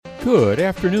Good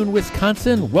afternoon,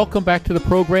 Wisconsin. Welcome back to the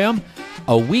program.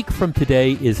 A week from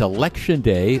today is Election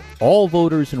Day. All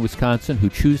voters in Wisconsin who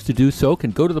choose to do so can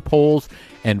go to the polls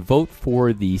and vote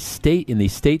for the state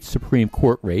Supreme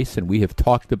Court race. And we have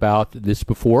talked about this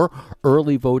before.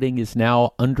 Early voting is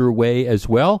now underway as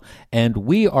well. And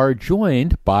we are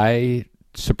joined by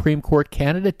Supreme Court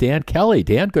candidate Dan Kelly.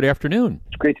 Dan, good afternoon.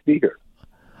 It's great to be here.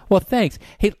 Well, thanks.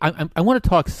 Hey, I want to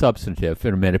talk substantive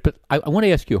in a minute, but I want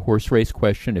to ask you a horse race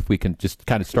question, if we can just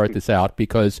kind of start this out,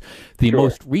 because the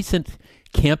most recent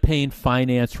campaign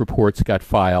finance reports got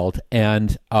filed,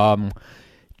 and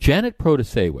Janet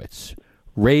Protasiewicz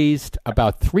raised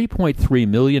about $3.3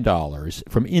 million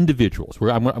from individuals.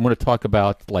 I'm going to talk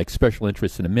about like special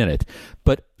interests in a minute,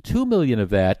 but $2 million of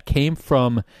that came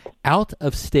from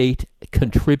out-of-state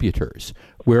contributors,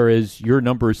 whereas your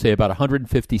numbers say about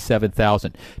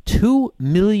 157,000. 2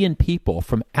 million people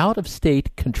from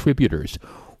out-of-state contributors.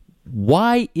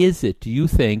 Why is it, do you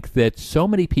think, that so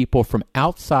many people from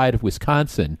outside of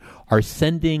Wisconsin are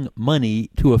sending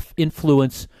money to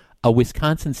influence a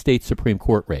Wisconsin state Supreme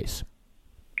Court race?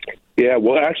 Yeah,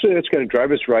 well, actually, that's going to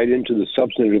drive us right into the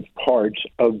substantive part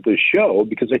of the show,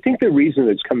 because I think the reason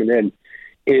it's coming in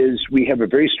is we have a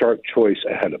very stark choice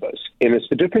ahead of us, and it's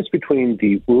the difference between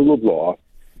the rule of law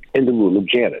and the rule of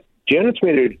Janet. Janet's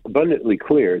made it abundantly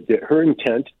clear that her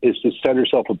intent is to set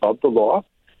herself above the law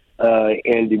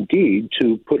and indeed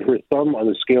to put her thumb on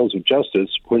the scales of justice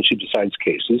when she decides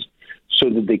cases so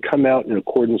that they come out in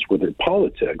accordance with her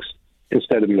politics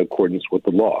instead of in accordance with the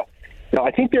law. Now,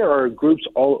 I think there are groups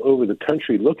all over the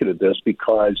country looking at this,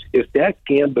 because if that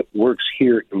gambit works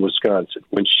here in Wisconsin,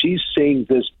 when she's saying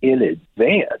this in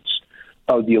advance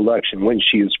of the election, when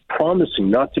she is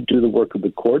promising not to do the work of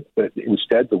the court, but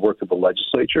instead the work of the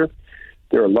legislature,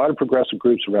 there are a lot of progressive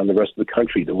groups around the rest of the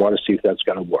country that want to see if that's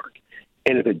going to work.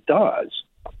 And if it does,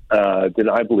 then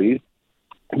I believe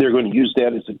they're going to use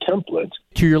that as a template.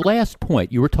 To your last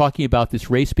point, you were talking about this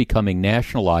race becoming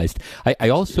nationalized. I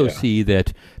also see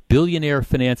that billionaire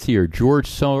financier George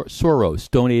Soros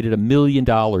donated $1 million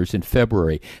in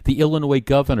February. The Illinois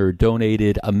governor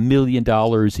donated $1 million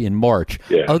in March.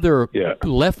 Other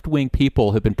left-wing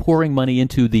people have been pouring money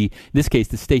into in this case,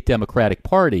 the state Democratic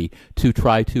Party to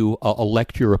try to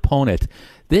elect your opponent.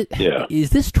 Is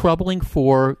this troubling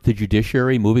for the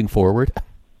judiciary moving forward?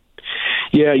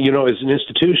 Yeah, as an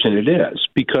institution, it is,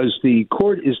 because the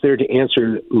court is there to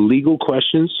answer legal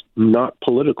questions, not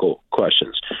political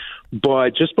questions.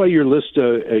 But just by your list,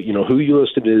 who you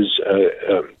listed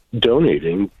as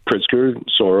donating, Pritzker,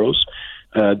 Soros,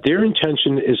 their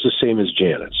intention is the same as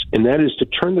Janet's, and that is to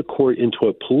turn the court into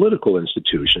a political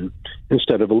institution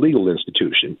instead of a legal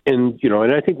institution. And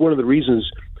I think one of the reasons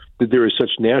that there is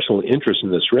such national interest in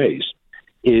this race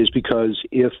is because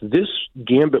if this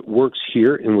gambit works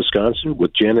here in Wisconsin,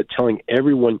 with Janet telling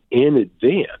everyone in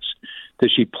advance that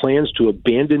she plans to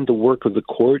abandon the work of the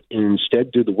court and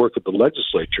instead do the work of the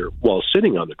legislature while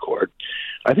sitting on the court,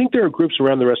 I think there are groups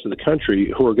around the rest of the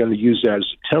country who are going to use that as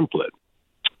a template,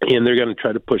 and they're going to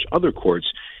try to push other courts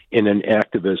in an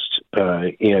activist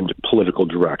and political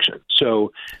direction.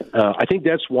 So I think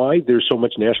that's why there's so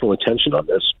much national attention on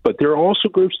this. But there are also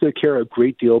groups that care a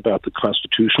great deal about the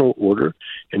constitutional order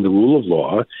and the rule of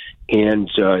law, and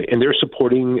they're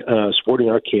supporting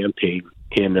our campaign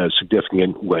in a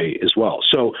significant way as well.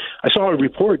 So I saw a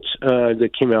report that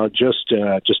came out just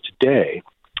today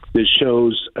that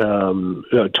shows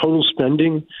total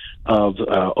spending of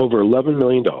over $11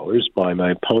 million by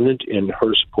my opponent and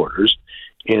her supporters,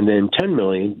 and then $10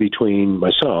 million between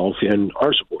myself and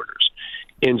our supporters.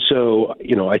 And so,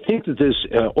 I think that this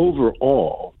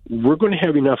overall, we're going to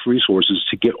have enough resources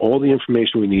to get all the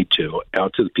information we need to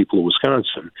out to the people of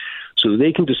Wisconsin so that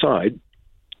they can decide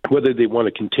whether they want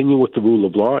to continue with the rule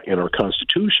of law and our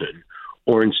Constitution,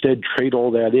 or instead trade all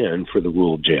that in for the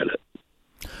rule of Janet.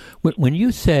 When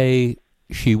you say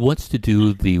she wants to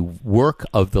do the work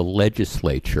of the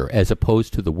legislature as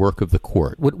opposed to the work of the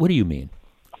court, what do you mean?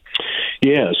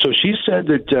 Yeah, so she said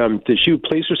that she would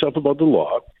place herself above the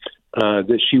law,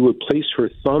 that she would place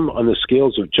her thumb on the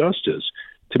scales of justice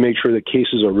to make sure that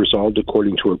cases are resolved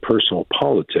according to her personal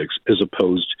politics as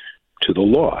opposed to the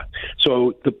law.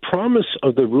 So the promise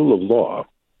of the rule of law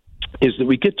is that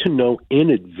we get to know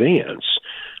in advance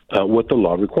what the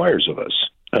law requires of us.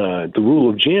 The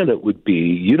rule of Janet would be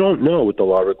you don't know what the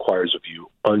law requires of you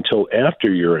until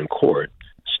after you're in court,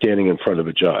 standing in front of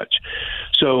a judge.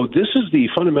 So this is the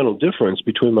fundamental difference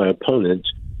between my opponent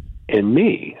and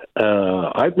me.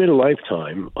 I've made a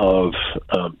lifetime of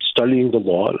studying the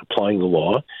law and applying the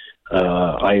law.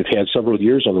 I have had several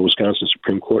years on the Wisconsin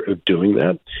Supreme Court of doing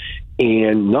that.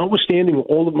 And notwithstanding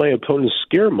all of my opponent's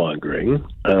scaremongering,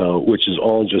 which is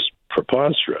all just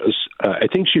preposterous, I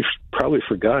think she's probably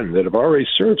forgotten that I've already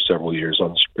served several years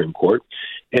on the Supreme Court,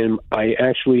 and I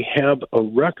actually have a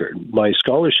record. My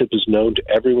scholarship is known to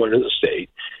everyone in the state,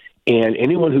 and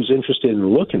anyone who's interested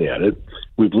in looking at it,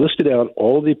 we've listed out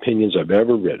all the opinions I've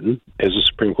ever written as a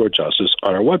Supreme Court justice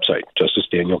on our website,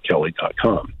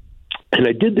 justicedanielkelly.com. And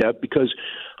I did that because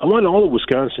I want all of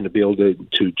Wisconsin to be able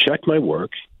to check my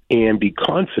work and be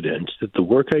confident that the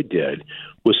work I did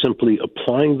was simply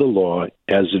applying the law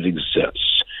as it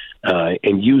exists,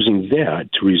 and using that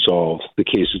to resolve the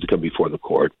cases that come before the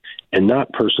court, and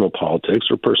not personal politics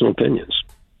or personal opinions.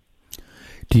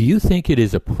 Do you think it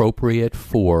is appropriate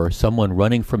for someone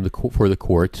running for the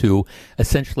court to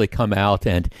essentially come out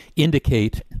and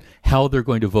indicate how they're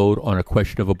going to vote on a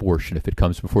question of abortion if it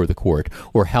comes before the court,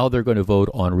 or how they're going to vote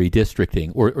on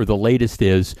redistricting, or the latest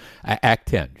is Act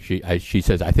 10? She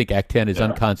says, I think Act 10 is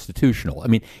unconstitutional. I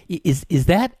mean, is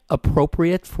that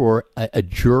appropriate for a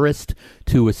jurist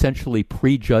to essentially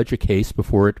prejudge a case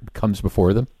before it comes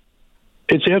before them?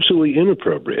 It's absolutely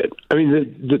inappropriate. I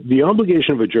mean, the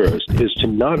obligation of a jurist is to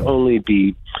not only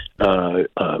be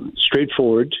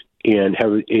straightforward and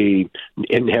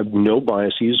have no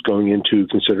biases going into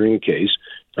considering a case.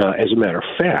 As a matter of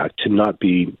fact, to not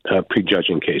be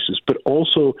prejudging cases, but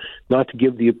also not to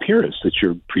give the appearance that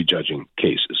you're prejudging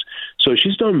cases. So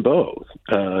she's done both.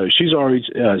 She's already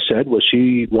said what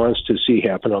she wants to see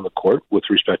happen on the court with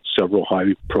respect to several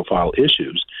high-profile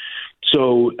issues.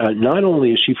 So not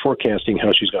only is she forecasting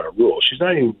how she's going to rule, she's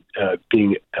not even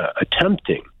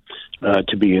attempting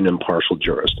to be an impartial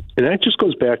jurist. And that just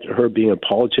goes back to her being a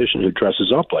politician who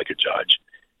dresses up like a judge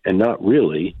and not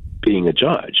really being a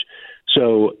judge.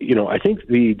 So, I think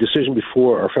the decision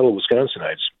before our fellow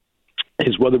Wisconsinites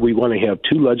is whether we want to have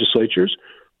two legislatures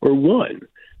or one,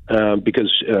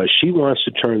 because she wants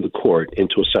to turn the court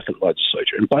into a second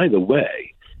legislature. And by the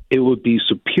way, it would be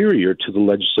superior to the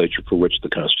legislature for which the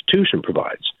Constitution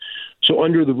provides. So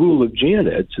under the rule of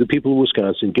Janet, the people of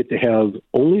Wisconsin get to have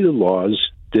only the laws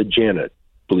that Janet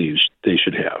believes they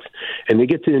should have. And they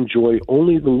get to enjoy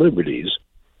only the liberties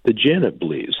that Janet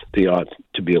believes they ought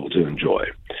to be able to enjoy.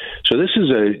 So this is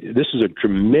a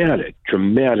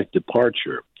dramatic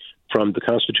departure from the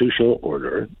constitutional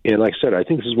order. And like I said, I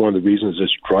think this is one of the reasons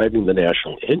it's driving the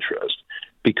national interest,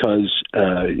 because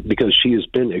she has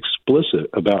been explicit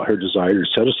about her desire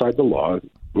to set aside the law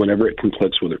whenever it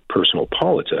conflicts with her personal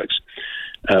politics.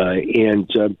 And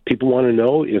people want to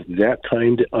know if that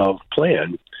kind of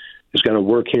plan is going to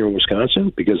work here in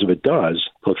Wisconsin, because if it does,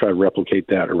 they'll try to replicate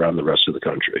that around the rest of the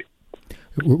country.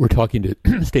 We're talking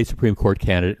to State Supreme Court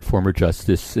candidate, former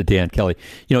Justice Dan Kelly.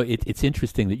 It's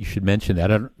interesting that you should mention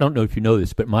that. I don't know if you know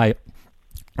this, but my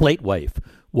late wife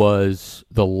was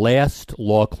the last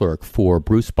law clerk for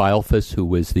Bruce Beilfuss, who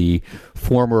was the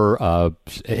former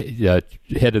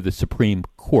head of the Supreme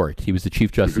Court. He was the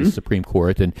Chief Justice of the Supreme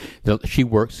Court, and Sue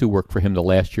worked for him the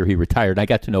last year he retired. And I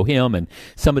got to know him and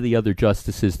some of the other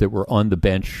justices that were on the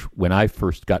bench when I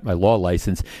first got my law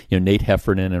license. Nate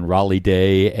Heffernan and Raleigh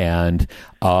Day and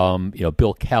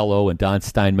Bill Callow and Don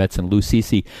Steinmetz and Lou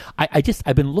Ceci.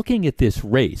 I've been looking at this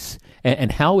race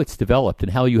and how it's developed,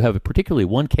 and how you have particularly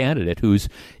one candidate who's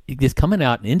just coming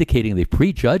out and indicating they've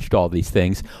prejudged all these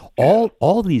things.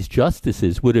 All these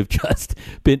justices would have just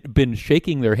been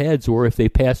shaking their heads, or if they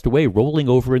passed away, rolling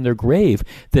over in their grave,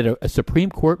 that a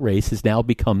Supreme Court race has now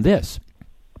become this.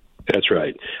 That's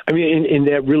right. I mean, and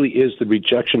that really is the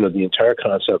rejection of the entire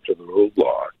concept of the rule of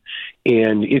law.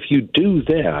 And if you do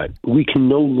that, we can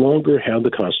no longer have the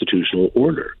constitutional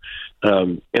order.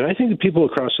 And I think the people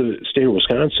across the state of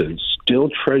Wisconsin still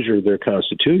treasure their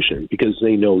Constitution because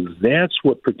they know that's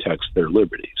what protects their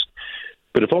liberties.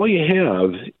 But if all you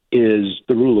have is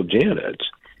the rule of Janet,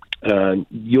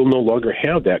 you'll no longer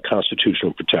have that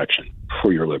constitutional protection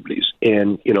for your liberties.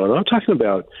 And, and I'm talking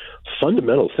about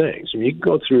fundamental things. I mean, you can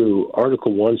go through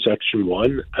Article 1, Section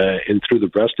 1, and through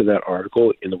the rest of that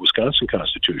article in the Wisconsin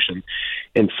Constitution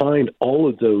and find all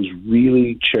of those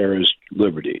really cherished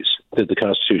liberties that the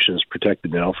Constitution has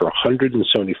protected now for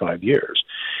 175 years.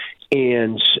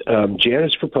 And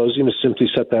Janet's proposing to simply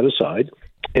set that aside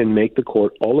and make the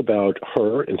court all about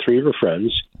her and three of her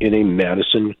friends in a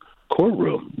Madison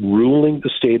courtroom ruling the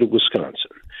state of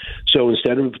Wisconsin. So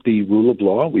instead of the rule of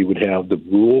law, we would have the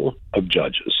rule of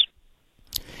judges.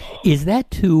 Is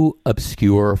that too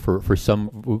obscure for some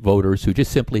voters who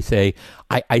just simply say,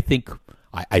 I think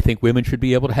women should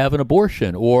be able to have an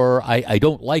abortion, or I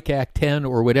don't like Act 10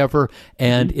 or whatever,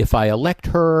 and if I elect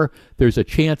her, there's a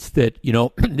chance that,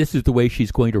 this is the way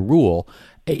she's going to rule.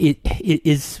 It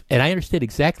is, and I understand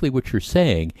exactly what you're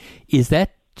saying. Is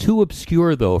that too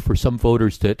obscure, though, for some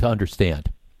voters to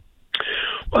understand?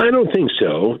 Well, I don't think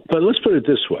so, but let's put it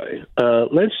this way.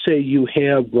 Let's say you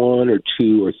have one or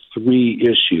two or three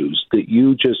issues that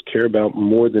you just care about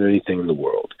more than anything in the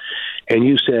world. And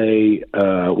you say,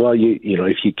 well, you know,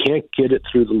 if you can't get it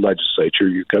through the legislature,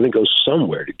 you're going to go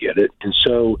somewhere to get it. And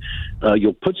so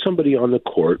you'll put somebody on the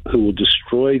court who will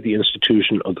destroy the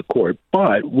institution of the court,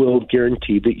 but will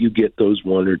guarantee that you get those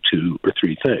one or two or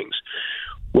three things.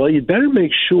 Well, you better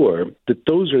make sure that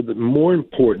those are more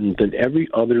important than every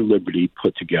other liberty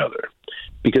put together.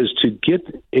 Because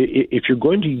if you're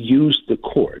going to use the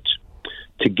courts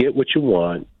to get what you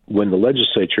want when the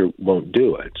legislature won't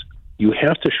do it, you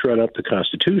have to shred up the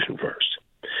Constitution first.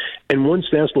 And once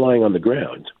that's lying on the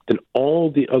ground, then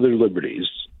all the other liberties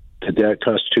that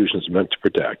Constitution is meant to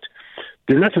protect,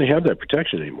 they're not going to have that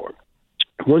protection anymore.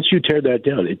 Once you tear that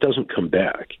down, it doesn't come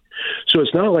back. So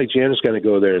it's not like Janet's going to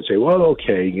go there and say, well,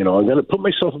 okay, you know, I'm going to put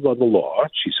myself above the law,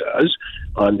 she says,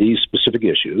 on these specific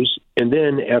issues. And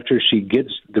then after she gets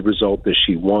the result that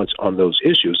she wants on those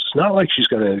issues, it's not like she's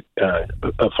going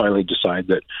to finally decide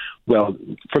that, well,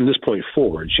 from this point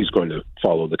forward, she's going to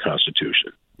follow the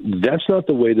Constitution. That's not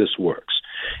the way this works.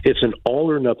 It's an all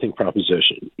or nothing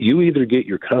proposition. You either get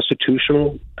your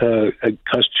constitutionally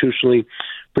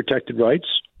protected rights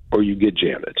or you get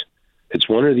Janet. It's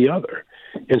one or the other.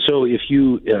 And so if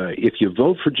you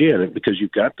vote for Janet because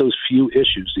you've got those few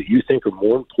issues that you think are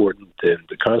more important than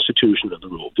the Constitution and the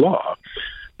rule of law,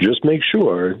 just make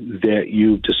sure that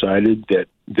you've decided that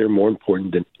they're more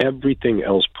important than everything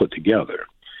else put together.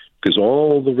 Because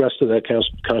all the rest of that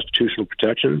constitutional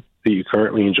protection that you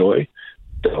currently enjoy,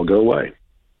 they'll go away.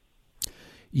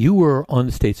 You were on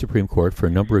the state Supreme Court for a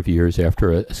number of years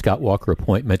after a Scott Walker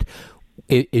appointment.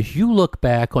 As you look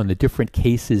back on the different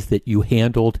cases that you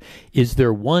handled, is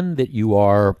there one that you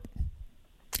are,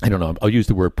 I don't know, I'll use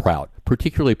the word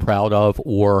particularly proud of,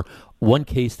 or one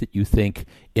case that you think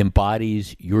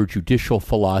embodies your judicial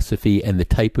philosophy and the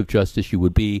type of justice you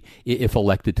would be if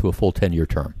elected to a full 10-year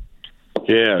term?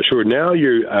 Yeah, sure. Now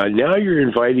you're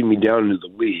inviting me down into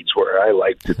the weeds where I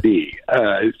like to be.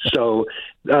 So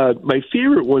my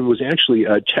favorite one was actually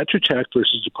Tetra Tech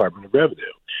versus Department of Revenue.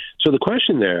 So the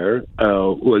question there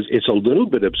was, it's a little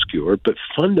bit obscure, but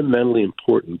fundamentally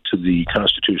important to the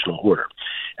constitutional order.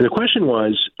 And the question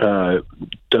was,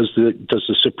 does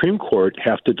the Supreme Court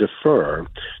have to defer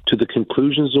to the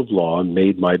conclusions of law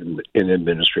made by an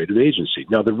administrative agency?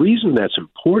 Now, the reason that's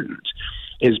important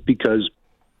is because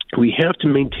we have to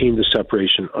maintain the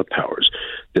separation of powers,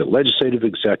 the legislative,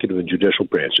 executive, and judicial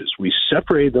branches. We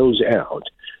separate those out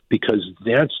because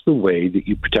that's the way that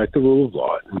you protect the rule of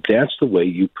law, and that's the way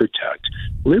you protect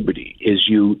liberty, is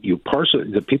you parcel,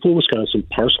 the people of Wisconsin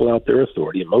parcel out their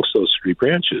authority amongst those three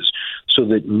branches so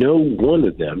that no one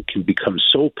of them can become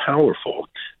so powerful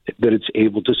that it's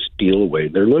able to steal away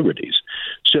their liberties.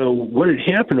 So what had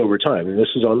happened over time, and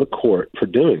this is on the court for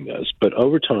doing this, but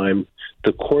over time,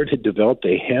 the court had developed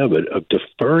a habit of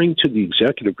deferring to the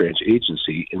executive branch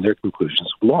agency in their conclusions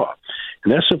of law.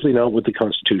 And that's simply not what the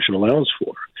Constitution allows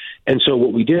for. And so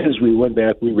what we did is we went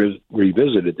back, we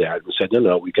revisited that and said,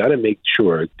 no, we got to make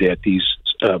sure that these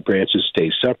branches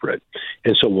stay separate.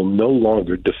 And so we'll no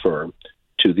longer defer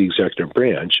to the executive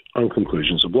branch on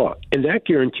conclusions of law. And that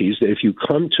guarantees that if you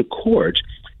come to court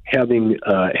having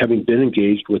been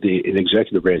engaged with an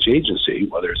executive branch agency,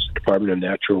 whether it's the Department of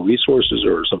Natural Resources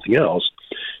or something else,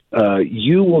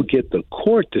 you will get the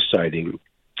court deciding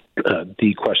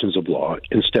the questions of law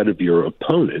instead of your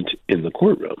opponent in the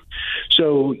courtroom.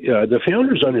 So the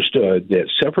founders understood that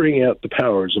separating out the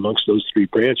powers amongst those three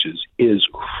branches is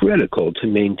critical to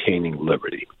maintaining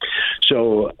liberty.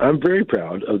 So I'm very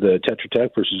proud of the Tetra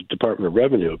Tech versus Department of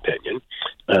Revenue opinion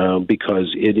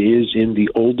because it is in the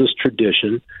oldest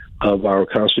tradition of our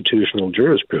constitutional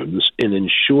jurisprudence in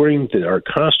ensuring that our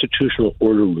constitutional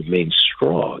order remains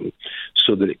strong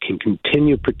so that it can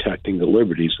continue protecting the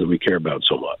liberties that we care about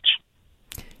so much.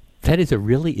 That is a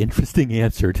really interesting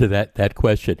answer to that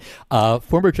question.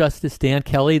 Former Justice Dan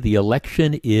Kelly, the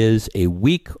election is a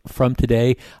week from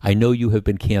today. I know you have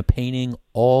been campaigning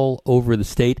all over the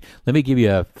state. Let me give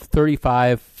you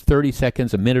 30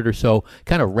 seconds, a minute or so,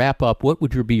 kind of wrap up. What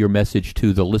would be your message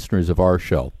to the listeners of our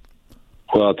show?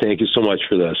 Well, thank you so much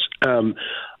for this.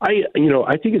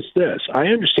 I think it's this. I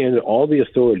understand that all the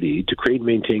authority to create and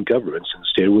maintain governments in the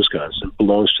state of Wisconsin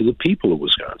belongs to the people of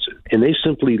Wisconsin, and they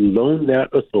simply loan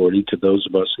that authority to those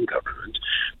of us in government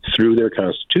through their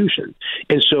Constitution.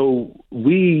 And so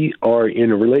we are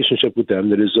in a relationship with them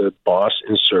that is a boss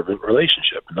and servant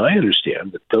relationship. And I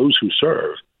understand that those who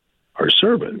serve are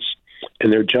servants.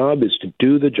 and their job is to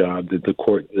do the job that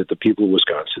the people of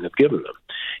Wisconsin have given them.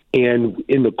 And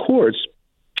in the courts,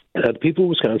 the people of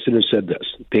Wisconsin have said this.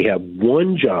 They have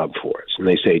one job for us, and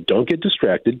they say, don't get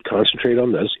distracted, concentrate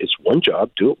on this. It's one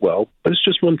job, do it well, but it's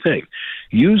just one thing.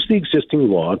 Use the existing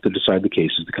law to decide the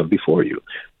cases that come before you.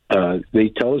 They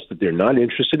tell us that they're not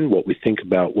interested in what we think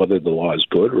about whether the law is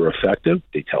good or effective.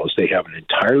 They tell us they have an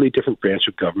entirely different branch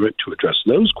of government to address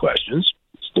those questions.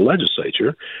 It's the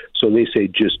legislature. So they say,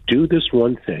 just do this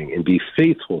one thing and be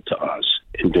faithful to us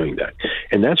in doing that.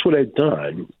 And that's what I've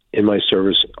done in my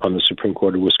service on the Supreme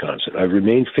Court of Wisconsin. I've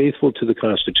remained faithful to the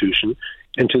Constitution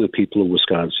and to the people of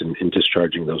Wisconsin in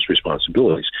discharging those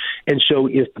responsibilities. And so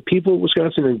if the people of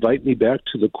Wisconsin invite me back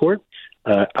to the court,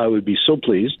 I would be so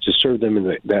pleased to serve them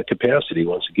in that capacity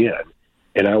once again.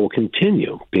 And I will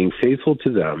continue being faithful to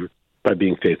them by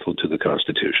being faithful to the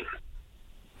Constitution.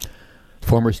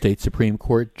 Former State Supreme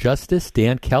Court Justice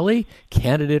Dan Kelly,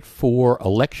 candidate for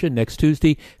election next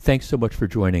Tuesday. Thanks so much for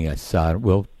joining us.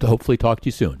 We'll hopefully talk to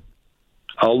you soon.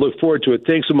 I'll look forward to it.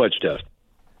 Thanks so much, Jeff.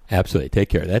 Absolutely. Take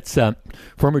care. That's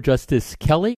former Justice Kelly.